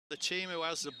The team who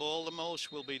has the ball the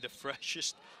most will be the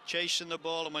freshest, chasing the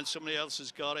ball, and when somebody else has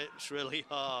got it, it's really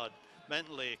hard.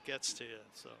 Mentally, it gets to you.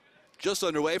 So. Just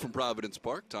underway from Providence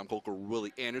Park. Tom Kolker,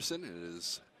 Willie Anderson. It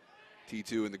is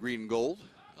T2 in the green and gold,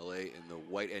 LA in the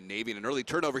white and navy. And an early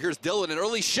turnover. Here's Dillon, an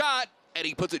early shot, and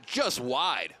he puts it just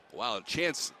wide. Wow, a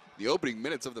chance the opening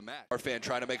minutes of the match. Farfan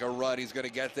trying to make a run. He's going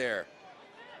to get there.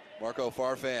 Marco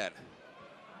Farfan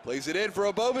plays it in for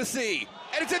Ebobisse,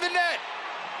 and it's in the net.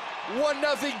 1-0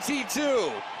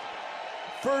 T2.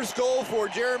 First goal for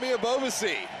Jeremy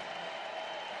Ebobisse.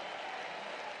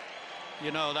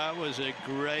 You know, that was a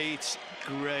great,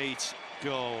 great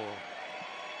goal.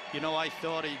 You know, I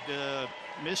thought he'd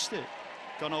missed it,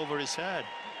 gone over his head.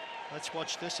 Let's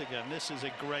watch this again. This is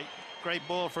a great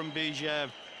ball from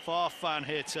Bijev. Farfan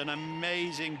hits an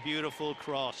amazing, beautiful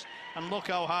cross. And look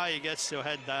how high he gets to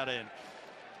head that in.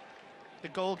 The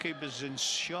goalkeeper's in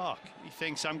shock. He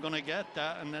thinks, I'm going to get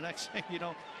that, and the next thing you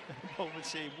know,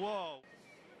 Ebobisse, whoa.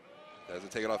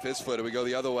 Doesn't take it off his foot, and we go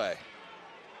the other way.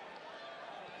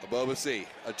 Ebobisse,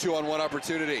 a 2-on-1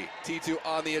 opportunity. T2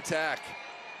 on the attack.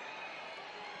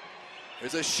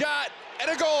 There's a shot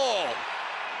and a goal.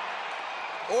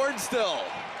 Ornstill.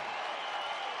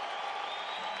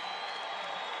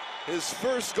 His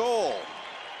first goal,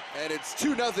 and it's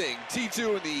 2-0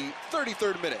 T2 in the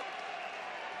 33rd minute.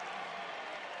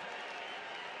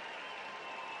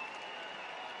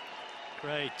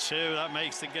 Great, too. That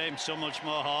makes the game so much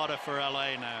more harder for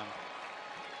LA now.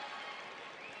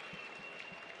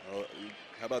 Well,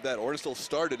 how about that? Ornstill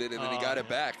started it, and then he got it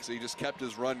back, so he just kept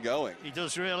his run going. He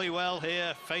does really well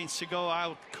here. Feints to go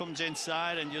out, comes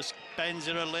inside, and just bends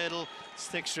it a little,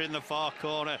 sticks her in the far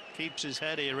corner, keeps his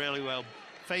head here really well.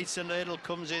 Feints a little,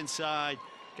 comes inside,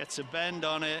 gets a bend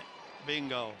on it,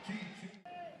 bingo.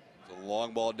 It's a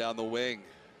long ball down the wing.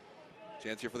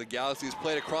 Chance here for the Galaxy. Is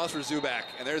played across for Zubak,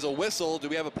 and there's a whistle. Do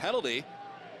we have a penalty?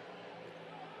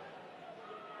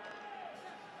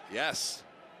 Yes.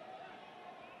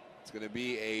 It's going to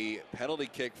be a penalty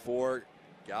kick for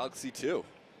Galaxy 2.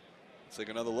 Let's take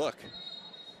another look.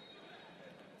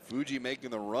 Fuji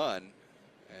making the run,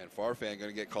 and Farfan going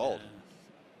to get called.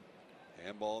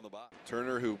 Handball in the box.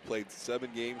 Turner, who played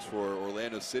 7 games for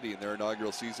Orlando City in their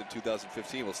inaugural season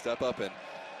 2015, will step up and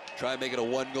try and make it a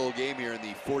 1-goal game here in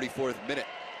the 44th minute.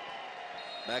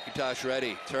 McIntosh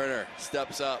ready. Turner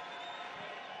steps up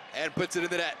and puts it in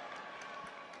the net.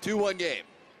 2-1 game.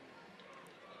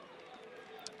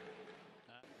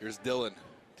 Here's Dillon,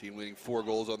 team leading 4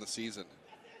 goals on the season.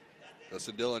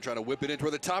 Dustin Dillon trying to whip it in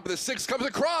toward the top of the 6, comes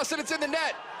across, and it's in the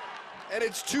net. And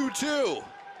it's 2-2.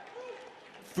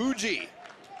 Fuji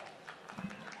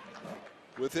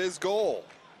with his goal.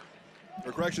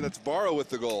 Or correction, that's Varo with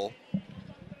the goal.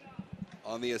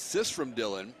 On the assist from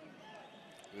Dillon,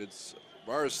 it's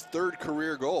Varo's 3rd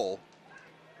career goal.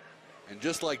 And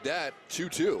just like that,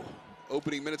 2-2.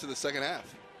 Opening minutes of the second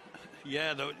half.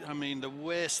 Yeah, I mean, the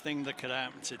worst thing that could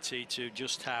happen to T2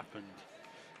 just happened.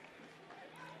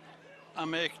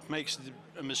 Makes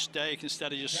a mistake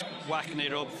instead of just whacking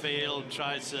it upfield,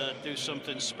 tries to do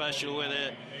something special with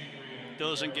it.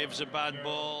 Doesn't, gives a bad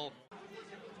ball.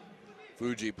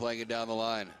 Fuji playing it down the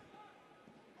line.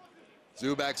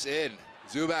 Zubak's in.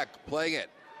 Zubak playing it.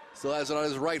 Still has it on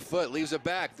his right foot, leaves it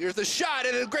back. There's the shot,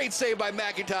 and a great save by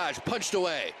McIntosh. Punched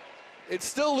away. It's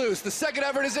still loose. The second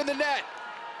effort is in the net.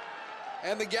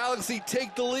 And the Galaxy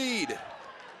take the lead.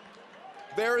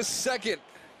 Vera's second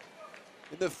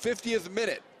in the 50th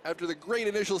minute after the great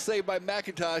initial save by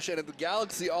McIntosh, and the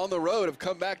Galaxy on the road have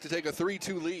come back to take a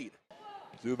 3-2 lead.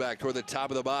 Zubak toward the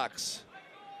top of the box.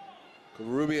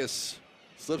 Covarrubias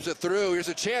slips it through. Here's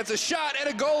a chance, a shot, and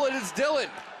a goal, and it's Dillon.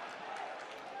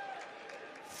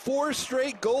 4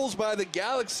 straight goals by the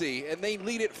Galaxy, and they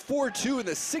lead it 4-2 in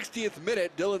the 60th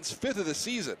minute, Dillon's 5th of the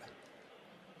season.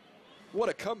 What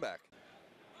a comeback.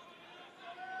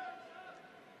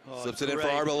 Slips it in for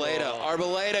Arboleda.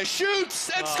 Arboleda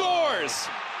shoots and scores!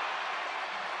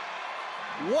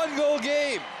 1-goal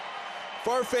game.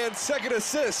 Farfan's 2nd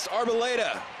assist.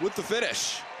 Arboleda with the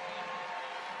finish.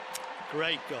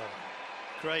 Great goal.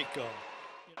 Great goal.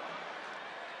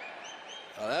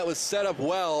 That was set up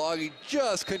well. Augie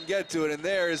just couldn't get to it, and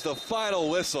there is the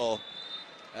final whistle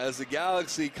as the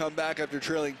Galaxy come back after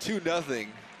trailing 2-0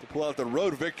 to pull out the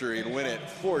road victory and win it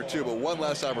 4-2, but one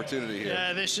last opportunity here.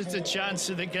 Yeah, this is the chance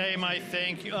of the game, I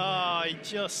think. Oh, he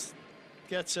just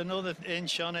gets another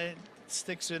inch on it,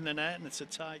 sticks in the net, and it's a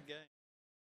tied game.